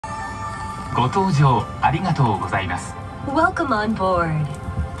ご搭乗ありがとうございます。 Welcome on board.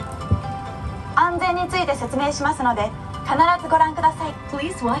 安全について説明しますので必ずご覧ください。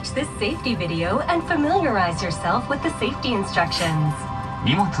 Please watch this safety video and familiarize yourself with the safety instructions.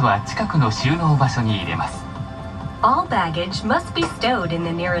 荷物は近くの収納場所に入れます。 All baggage must be stowed in the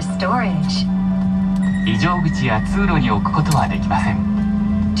nearest storage. 非常口や通路に置くことはできません。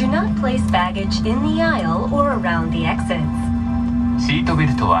 Do not place baggage in the aisle or around the exits. シートベ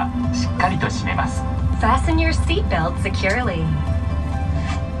ルトはしっかりと締めます。 Fasten your seatbelt securely.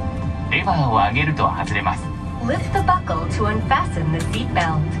 レバーを上げると外れます。 Lift the buckle to unfasten the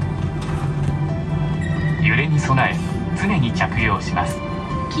seatbelt. 揺れに備え常に着用します。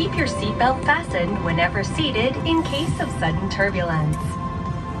 Keep your seatbelt fastened whenever seated in case of sudden turbulence.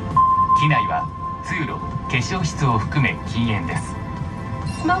 機内は通路、化粧室を含め禁煙です。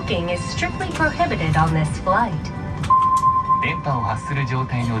 Smoking is strictly prohibited on this flight. 電波を発する状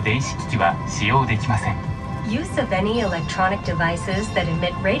態の電子機器は使用できません。 Use of any electronic devices that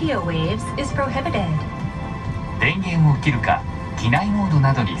emit radio waves is prohibited. 電源を切るか機内モード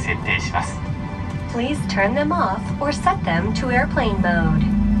などに設定します。 Please turn them off or set them to airplane mode.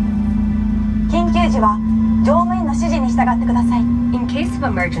 緊急時は乗務員の指示に従ってください。 In case of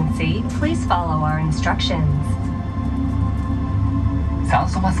emergency, please follow our instructions. 酸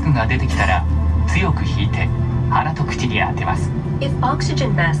素マスクが出てきたら強く引いて鼻と口に当てます。 If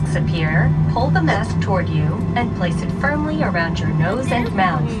oxygen masks appear, pull the mask toward you and place it firmly around your nose and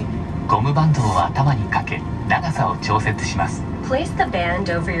mouth. ゴムバンドを頭にかけ長さを調節します。 Place the band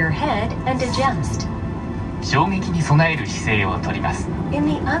over your head and adjust. 衝撃に備える姿勢をとります。 In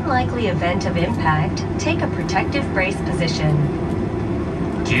the unlikely event of impact, take a protective brace position.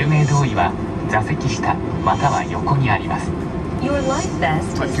 救命胴衣は座席下または横にあります。 Your life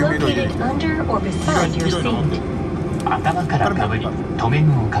vest is located under or beside your seat. 頭からかぶり留め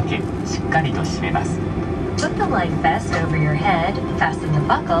具をかけしっかりと締めます。 Put the life vest over your head, fasten the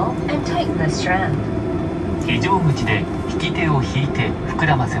buckle, and tighten the strap. 非常口で引き手を引いて膨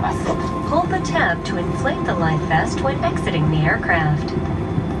らませます。 Pull the tab to inflate the life vest when exiting the aircraft.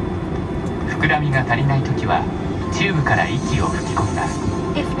 膨らみが足りないときはチューブから息を吹き込みます。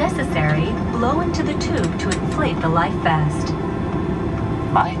 If necessary, blow into the tube to inflate the life vest.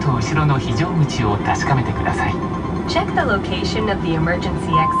 前と後ろの非常口を確かめてください。 Check the location of the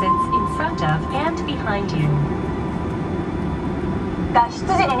emergency exits in front of and behind you. 脱出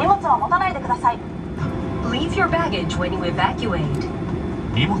時に荷物は持たないでください。 Leave your baggage when you evacuate.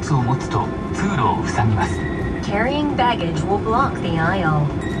 荷物を持つと通路を塞ぎます。 Carrying baggage will block the aisle.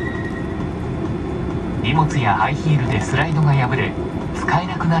 荷物やハイヒールでスライドが破れ使え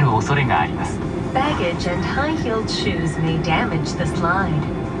なくなる恐れがあります。 Baggage and high-heeled shoes may damage the slide.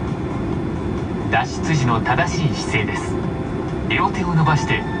 脱出時の正しい姿勢です。両手を伸ばし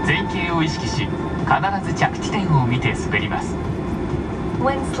て前傾を意識し必ず着地点を見て滑ります。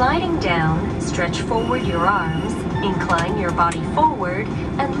 When sliding down, stretch forward your arms, incline your body forward,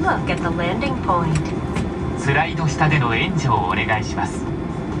 and look at the landing point. スライド下での援助をお願いします。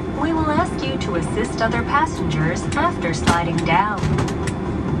 We will ask you to assist other passengers after sliding down.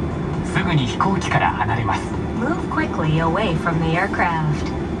 すぐに飛行機から離れます。 Move quickly away from the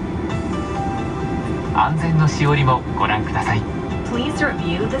aircraft. 安全のしおりもご覧ください。 Please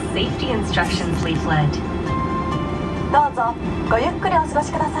review the safety instructions leaflet. どうぞごゆっくりお過ご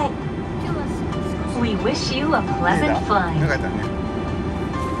しください。 We wish you a pleasant flight. よかったね。